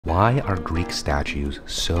Why are Greek statues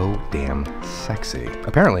so damn sexy?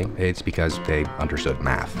 Apparently, it's because they understood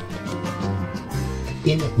math.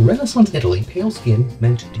 In Renaissance Italy, pale skin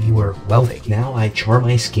meant you were wealthy. Now I char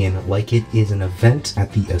my skin like it is an event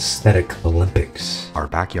at the Aesthetic Olympics. Our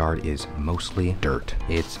backyard is mostly dirt.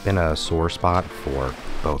 It's been a sore spot for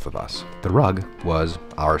both of us. The rug was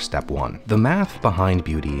our step one. The math behind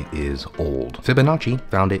beauty is old. Fibonacci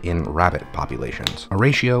found it in rabbit populations. A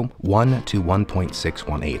ratio 1 to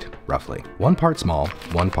 1.618, roughly. One part small,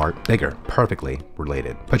 one part bigger, perfectly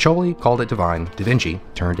related. Pacioli called it divine. Da Vinci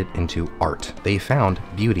turned it into art. They found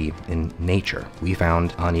beauty in nature. We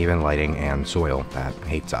found uneven lighting and soil that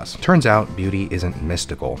hates us. Turns out beauty isn't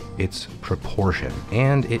mystical, it's proportion.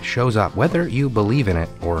 And it shows up whether you believe in it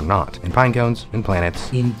or not. In pine cones, in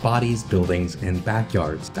planets, In bodies, buildings, and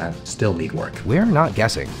backyards that still need work. we're not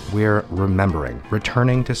guessing, we're remembering,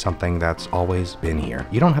 returning to something that's always been here.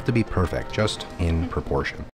 You don't have to be perfect, just in proportion.